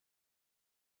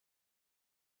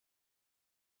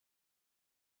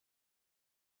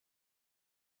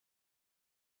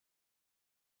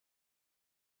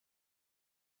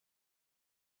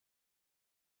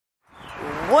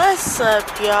What's up,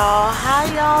 y'all? How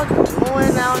y'all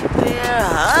doing out there?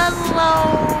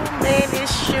 Hello, man,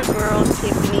 it's your girl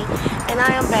Tiffany, and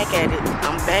I am back at it.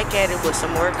 I'm back at it with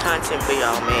some more content for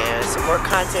y'all, man. Some more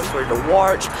content for the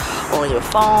watch on your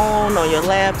phone, on your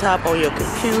laptop, on your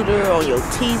computer, on your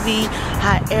TV,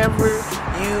 however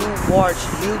you watch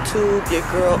YouTube. Your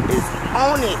girl is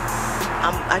on it.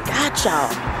 I got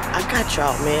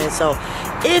y'all, man. So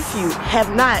if you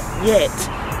have not yet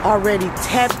already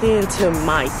tapped into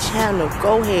my channel,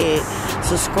 go ahead,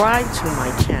 subscribe to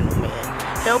my channel, man.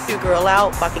 Help your girl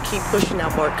out if I can keep pushing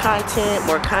out more content.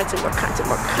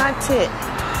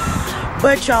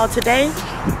 But y'all, today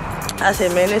I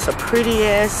said, man, it's a pretty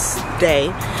ass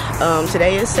day.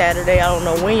 Today is Saturday. I don't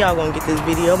know when y'all gonna get this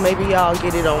video. Maybe y'all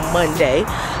get it on Monday.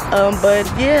 But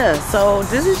yeah, so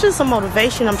this is just some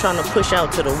motivation I'm trying to push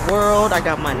out to the world. I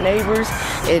got my neighbors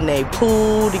in their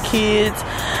pool, the kids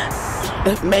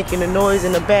making a noise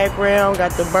in the background,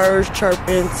 got the birds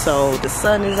chirping, so the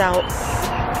sun is out,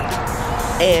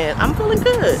 and I'm feeling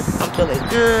good.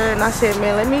 And I said,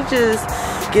 man, let me just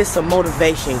get some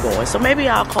motivation going. So maybe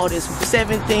I'll call this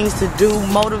 7 things to do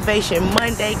motivation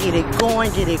Monday. Get it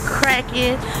going, get it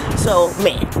cracking. So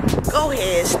man, go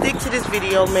ahead, stick to this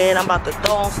video, man. I'm about to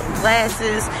throw on some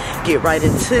glasses, get right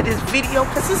into this video,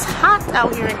 because it's hot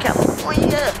out here in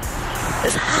California.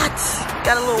 It's hot,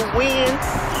 got a little wind,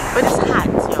 but it's hot,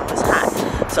 y'all. It's hot.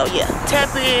 So yeah,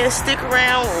 tap in, stick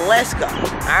around, let's go.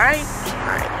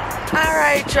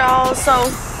 Alright, y'all. So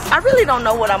I really don't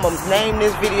know what I'm gonna name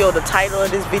this video, the title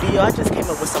of this video. I just came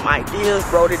up with some ideas,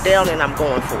 wrote it down, and I'm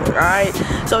going for it. Alright.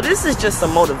 So this is just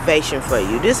some motivation for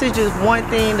you. This is just one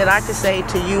thing that I can say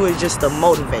to you, is just to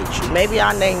motivate you. Maybe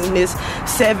I name this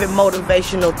 7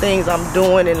 motivational things I'm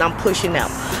doing and I'm pushing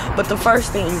out. But the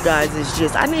first thing, you guys, is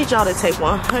just I need y'all to take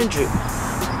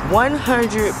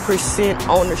 100%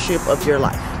 ownership of your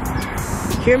life.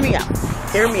 Hear me out.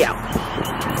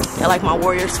 I like my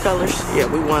Warriors colors. Yeah,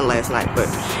 we won last night, but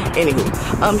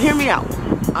anywho, hear me out.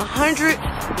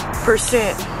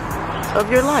 100%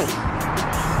 of your life.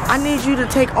 I need you to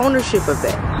take ownership of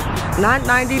that. Not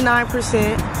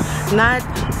 99%, not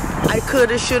I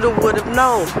coulda, shoulda, woulda.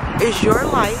 No, it's your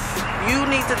life. You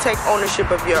need to take ownership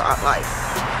of your life.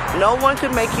 No one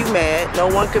could make you mad. No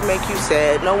one could make you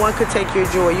sad. No one could take your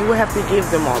joy. You will have to give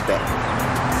them all back.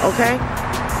 Okay?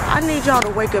 I need y'all to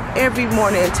wake up every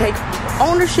morning and take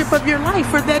ownership of your life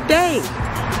for that day.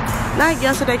 Not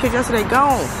yesterday, because yesterday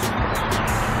gone.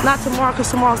 Not tomorrow, because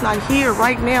tomorrow's not here.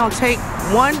 Right now, take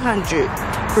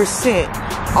 100%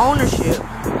 ownership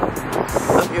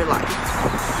of your life.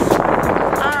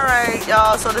 Alright,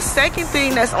 y'all. So the second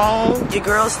thing that's on your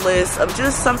girl's list of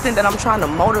just something that I'm trying to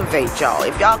motivate y'all.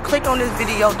 If y'all click on this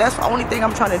video, that's the only thing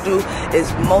I'm trying to do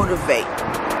is motivate.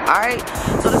 Alright?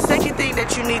 So the second thing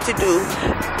that you need to do,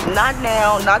 not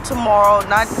now, not tomorrow,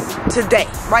 not today,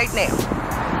 right now,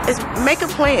 is make a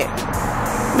plan.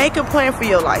 Make a plan for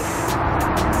your life.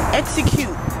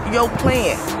 Execute your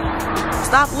plan.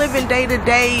 Stop living day to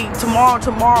day,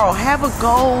 tomorrow. Have a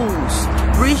goals.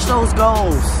 Reach those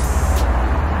goals.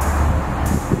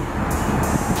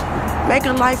 Make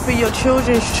a life for your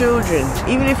children's children,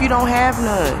 even if you don't have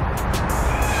none.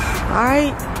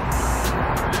 Alright?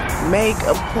 Make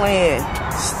a plan.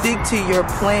 Stick to your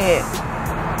plan.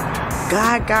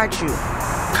 God got you.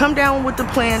 Come down with the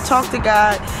plan, talk to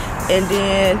God, and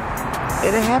then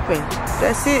it'll happen.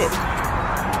 That's it.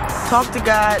 Talk to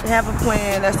God, have a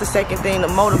plan. That's the second thing to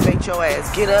motivate your ass.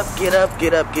 Get up.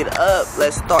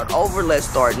 Let's start over. Let's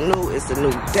start new. It's a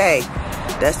new day.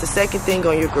 That's the second thing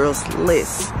on your girl's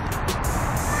list.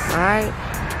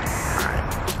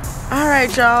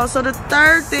 Alright, y'all. So the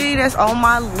third thing that's on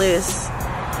my list,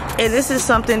 and this is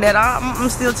something that I'm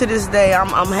still to this day,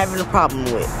 I'm having a problem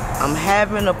with. I'm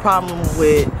having a problem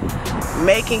with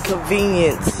making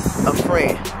convenience a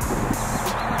friend.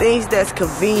 Things that's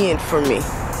convenient for me.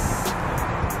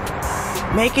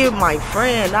 Make it my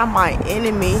friend, not my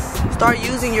enemy. Start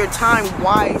using your time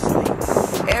wisely.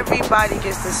 Everybody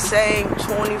gets the same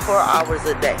 24 hours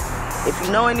a day. If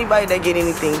you know anybody that get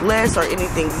anything less or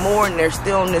anything more and they're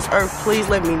still on this earth, please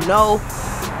let me know.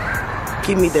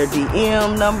 Give me their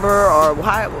DM number or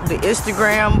the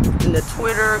Instagram and the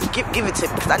Twitter. Give it to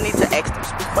me, because I need to ask them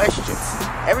some questions.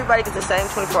 Everybody gets the same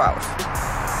 24 hours.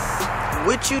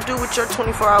 What you do with your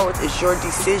 24 hours is your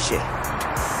decision.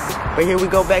 But here we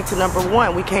go back to number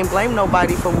 1. We can't blame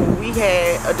nobody for what we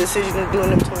had a decision to do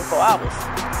in them 24 hours.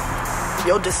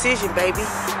 Your decision, baby.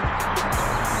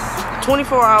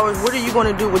 24 hours, what are you going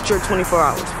to do with your 24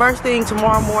 hours? First thing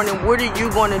tomorrow morning, what are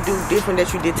you going to do different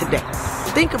that you did today?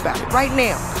 Think about it right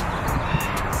now.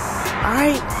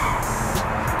 Alright?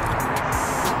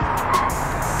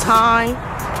 Time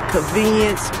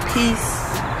convenience, peace.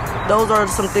 Those are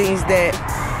some things that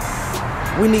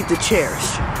we need to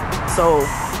cherish. So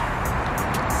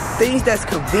things that's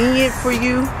convenient for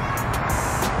you,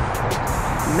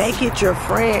 make it your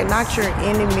friend, not your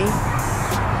enemy.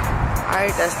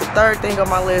 Alright, that's the third thing on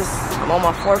my list. I'm on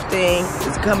my fourth thing.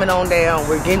 It's coming on down.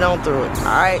 We're getting on through it.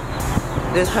 Alright?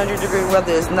 This 100-degree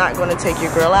weather is not going to take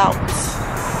your girl out.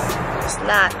 It's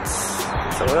not.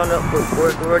 So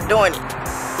we're doing it.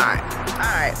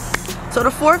 Alright. So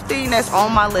the fourth thing that's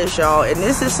on my list, y'all, and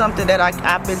this is something that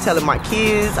I've been telling my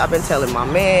kids, I've been telling my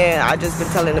man, I just been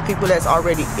telling the people that's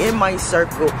already in my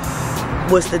circle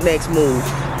what's the next move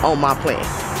on my plan.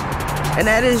 And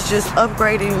that is just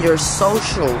upgrading your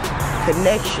social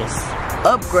connections.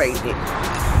 Upgrading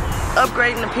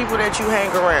the people that you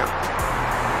hang around.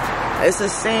 It's a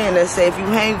saying that says if you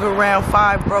hang around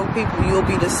 5 broke people, you'll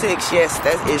be the 6th. Yes,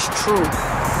 that is true.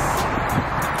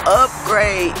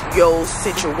 Upgrade your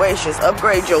situations.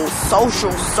 Upgrade your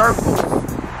social circle.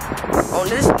 On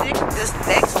this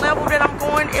next level that I'm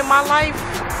going in my life,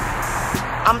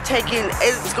 I'm taking,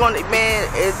 it's going to, man,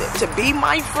 to be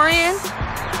my friend,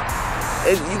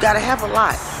 you got to have a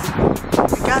lot.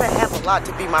 You got to have a lot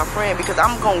to be my friend, because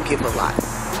I'm going to give a lot.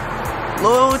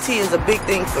 Loyalty is a big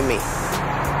thing for me.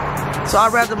 So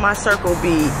I'd rather my circle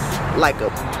be like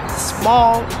a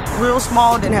small, real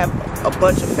small, than have a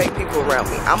bunch of fake people around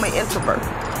me. I'm an introvert.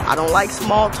 I don't like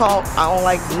small talk. I don't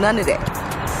like none of that.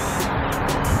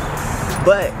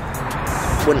 But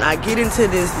when I get into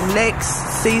this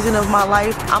next season of my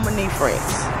life, I'm gonna need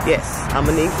friends. Yes, I'm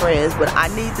gonna need friends, but I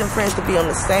need them friends to be on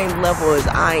the same level as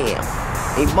I am.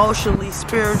 Emotionally,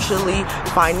 spiritually,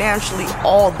 financially,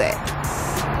 all that.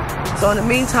 So in the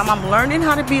meantime, I'm learning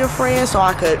how to be a friend so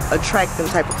I could attract them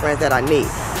type of friends that I need.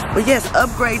 But yes,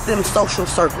 upgrade them social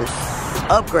circles.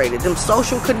 Upgrade it. Them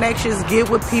social connections. Get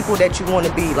with people that you want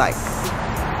to be like.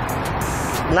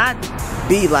 Not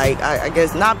be like, I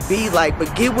guess not be like,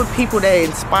 but get with people that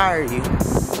inspire you.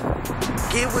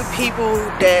 Get with people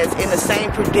that's in the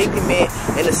same predicament,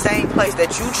 in the same place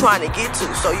that you trying to get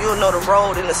to. So you'll know the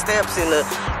road and the steps and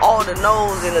all the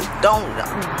no's and the don't.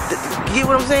 Get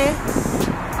what I'm saying?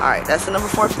 Alright, that's the number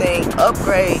 4 thing.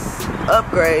 Upgrade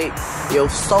your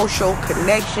social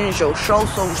connections, your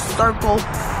social circle.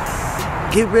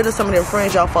 Get rid of some of them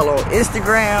friends y'all follow on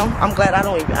Instagram. I'm glad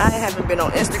I haven't been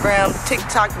on Instagram,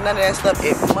 TikTok, none of that stuff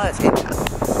in months. And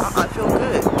I feel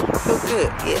good. I feel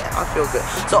good. Yeah, I feel good.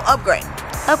 So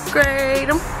upgrade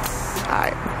them.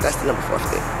 Alright, that's the number 4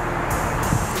 thing.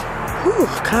 Whew,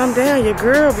 calm down. Your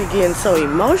girl be getting so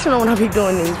emotional when I be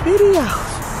doing these videos.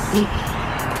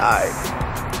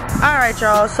 Alright,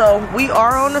 y'all. So we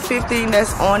are on the 15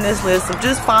 that's on this list of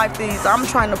just 5 things I'm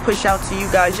trying to push out to you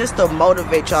guys just to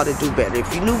motivate y'all to do better.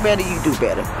 If you knew better, you do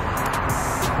better.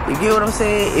 You get what I'm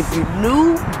saying? If you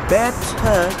knew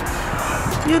better,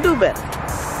 you do better.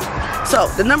 So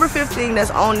the number 15 that's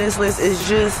on this list is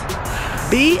just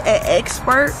be an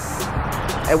expert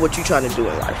at what you're trying to do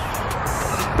in life.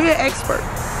 Be an expert.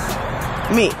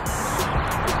 Me,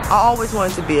 I always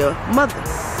wanted to be a mother.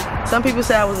 Some people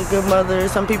say I was a good mother.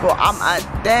 Some people, I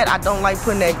don't like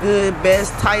putting that good,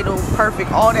 best, title,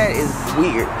 perfect. All that is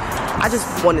weird. I just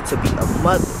wanted to be a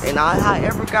mother. And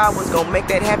however God was going to make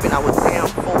that happen, I was down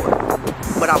for it.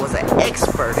 But I was an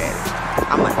expert at it.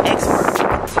 I'm an expert. I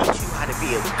can teach you how to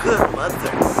be a good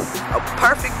mother. A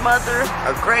perfect mother,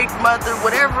 a great mother,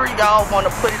 whatever y'all want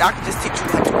to put it, I can just teach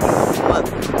you how to be a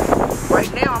mother.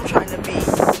 Right now, I'm trying to be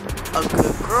a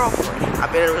good girlfriend. I've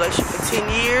been in a relationship for 10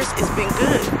 years. It's been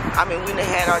good. I mean, we done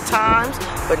had our times,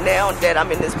 but now that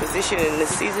I'm in this position, in this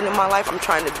season in my life, I'm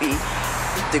trying to be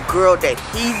the girl that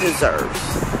he deserves.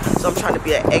 So I'm trying to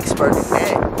be an expert in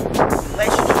that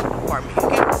relationship department. You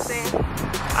get what I'm saying?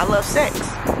 I love sex.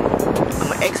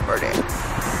 I'm an expert at it.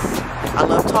 I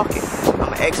love talking.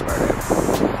 I'm an expert at it.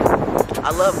 I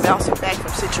love bouncing back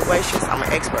from situations. I'm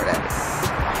an expert at it.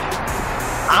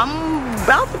 I'm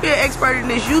about to be an expert in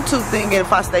this YouTube thing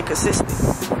if I stay consistent.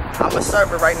 I'm a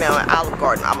server right now in Olive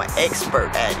Garden. I'm an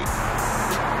expert at it.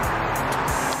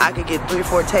 I could get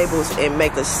 3-4 tables and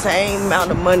make the same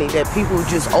amount of money that people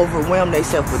just overwhelm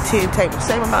themselves with 10 tables.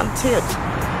 Same amount of tips.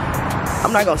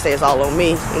 I'm not going to say it's all on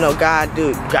me. You know, God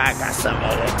got something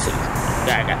on that too.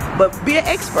 But be an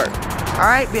expert.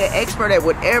 Alright? Be an expert at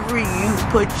whatever you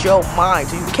put your mind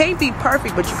to. You can't be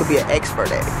perfect, but you can be an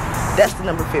expert at it. That's the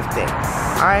number 15.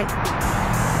 Alright?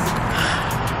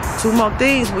 2 more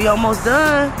things. We almost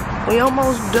done. Yes.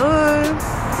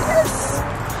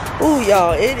 Ooh,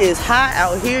 y'all, it is hot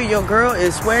out here. Your girl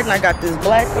is sweating. I got this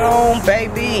black on,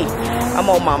 baby. I'm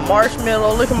on my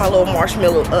marshmallow. Look at my little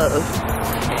marshmallow.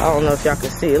 I don't know if y'all can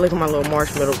see it. Look at my little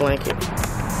marshmallow blanket.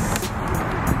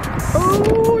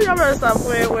 Ooh, y'all better stop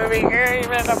playing with me, girl. You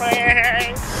better stop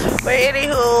playing. But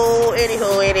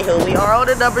anywho, we are on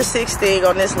the number 16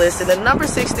 on this list. And the number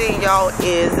 16, y'all,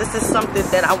 this is something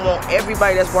that I want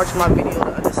everybody that's watching my video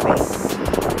to understand.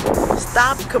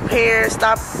 Stop comparing,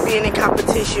 stop being in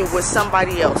competition with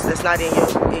somebody else that's not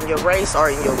in your race or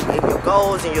in your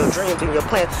goals and your dreams and your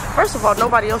plans. First of all,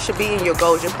 nobody else should be in your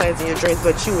goals, your plans, and your dreams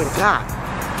but you and God.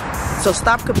 So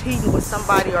stop competing with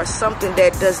somebody or something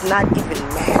that does not even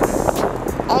matter.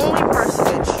 Only person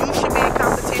that you should be in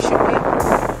competition with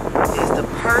is the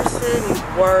person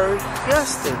you were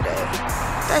yesterday.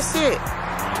 That's it.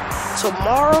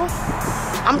 Tomorrow,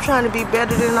 I'm trying to be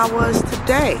better than I was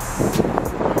today.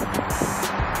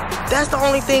 That's the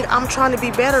only thing I'm trying to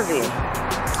be better than.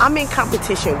 I'm in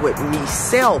competition with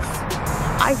myself.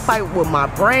 I fight with my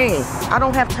brain. I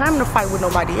don't have time to fight with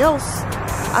nobody else.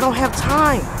 I don't have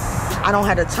time. I don't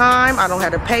have the time. I don't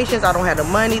have the patience. I don't have the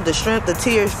money, the strength, the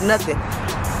tears, nothing.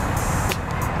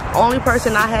 Only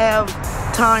person I have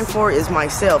time for is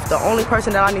myself. The only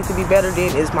person that I need to be better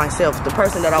than is myself. The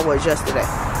person that I was yesterday.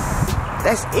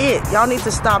 That's it. Y'all need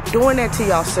to stop doing that to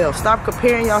yourself. Stop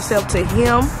comparing yourself to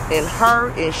him and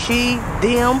her and she,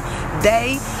 them,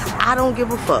 they. I don't give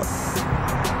a fuck.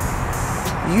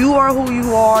 You are who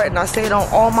you are, and I say it on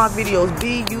all my videos.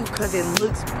 Be you because it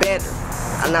looks better.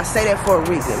 And I say that for a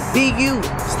reason. Be you.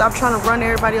 Stop trying to run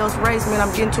everybody else's race, man.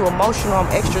 I'm getting too emotional. I'm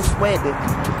extra sweating.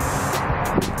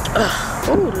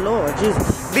 Oh, Lord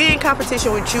Jesus. Be in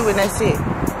competition with you, and that's it.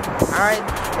 Alright?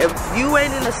 If you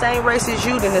ain't in the same race as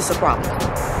you, then it's a problem.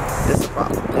 It's a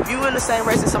problem. If you in the same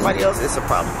race as somebody else, it's a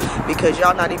problem. Because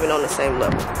y'all not even on the same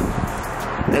level.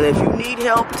 And if you need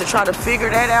help to try to figure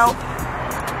that out,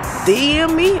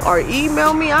 DM me or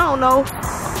email me. I don't know.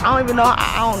 I don't even know.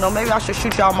 I don't know. Maybe I should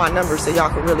shoot y'all my number so y'all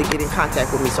can really get in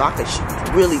contact with me so I can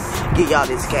really get y'all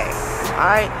this game.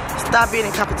 Alright? Stop being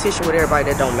in competition with everybody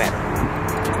that don't matter.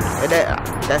 And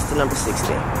that's the number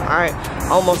 16. Alright?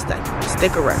 Almost there.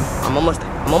 Stick around. I'm almost there.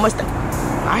 I'm almost there.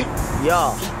 Alright?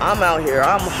 Y'all, I'm out here.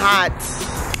 I'm hot.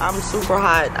 I'm super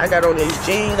hot. I got on these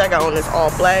jeans. I got on this all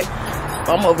black.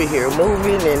 I'm over here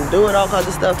moving and doing all kinds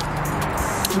of stuff.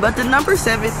 But the number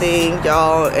 7 thing,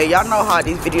 y'all, and y'all know how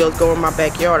these videos go in my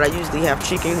backyard. I usually have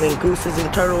chickens and gooses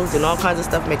and turtles and all kinds of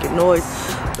stuff making noise.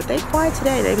 But they quiet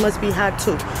today. They must be hot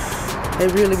too. They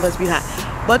really must be hot.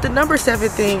 But the number 7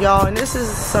 thing, y'all, and this is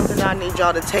something I need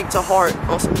y'all to take to heart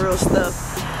on some real stuff.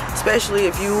 Especially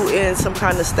if you in some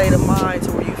kind of state of mind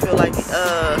to where you feel like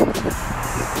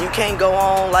you can't go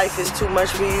on, life is too much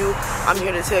for you. I'm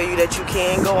here to tell you that you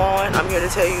can go on. I'm here to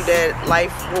tell you that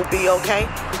life will be okay.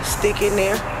 Stick in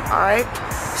there, alright?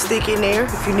 Stick in there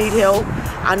if you need help.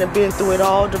 I done been through it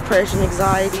all, depression,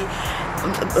 anxiety.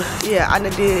 Yeah, I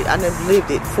done lived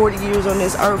it. 40 years on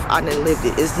this earth, I done lived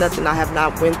it. It's nothing I have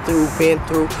not been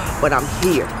through, but I'm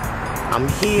here. I'm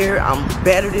here, I'm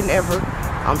better than ever.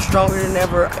 I'm stronger than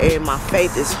ever, and my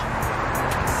faith is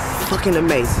fucking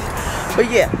amazing. But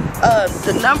yeah,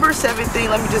 the number 7 thing,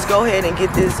 let me just go ahead and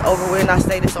get this over with. And I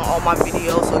say this on all my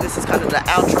videos, so this is kind of the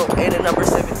outro. And the number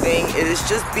 7 thing, it is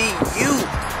just be you.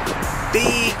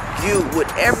 Be you.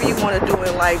 Whatever you want to do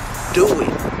in life, do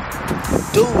it.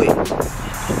 Do it.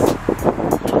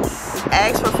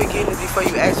 Ask for forgiveness before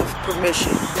you ask for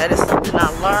permission. That is something I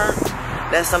learned.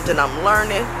 That's something I'm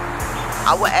learning.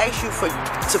 I will ask you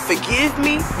to forgive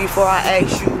me before I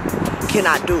ask you, can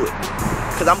I do it?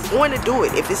 Because I'm going to do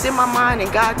it. If it's in my mind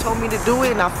and God told me to do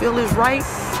it and I feel it's right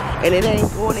and it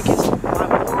ain't going against my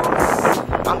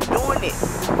morals, I'm doing it.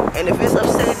 And if it's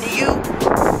upsetting to you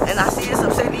and I see it's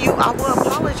upsetting to you, I will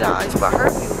apologize for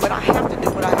hurting you. But I have to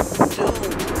do what I have to do.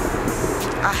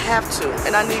 I have to.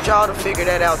 And I need y'all to figure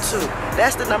that out too.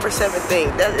 That's the number 7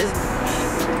 thing. That is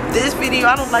this video.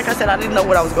 Like I said, I didn't know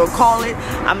what I was going to call it.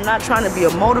 I'm not trying to be a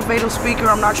motivational speaker.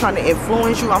 I'm not trying to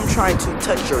influence you. I'm trying to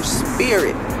touch your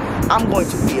spirit. I'm going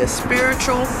to be a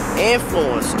spiritual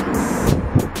influencer.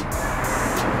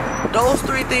 Those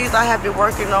 3 things I have been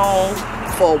working on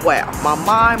for a while. My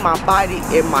mind, my body,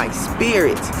 and my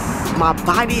spirit. My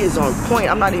body is on point.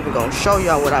 I'm not even going to show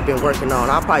y'all what I've been working on.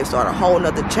 I'll probably start a whole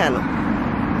nother channel.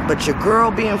 But your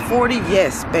girl being 40,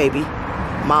 yes, baby.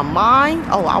 My mind,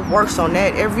 oh, I works on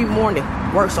that every morning.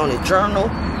 Works on it, journal,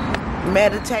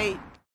 meditate.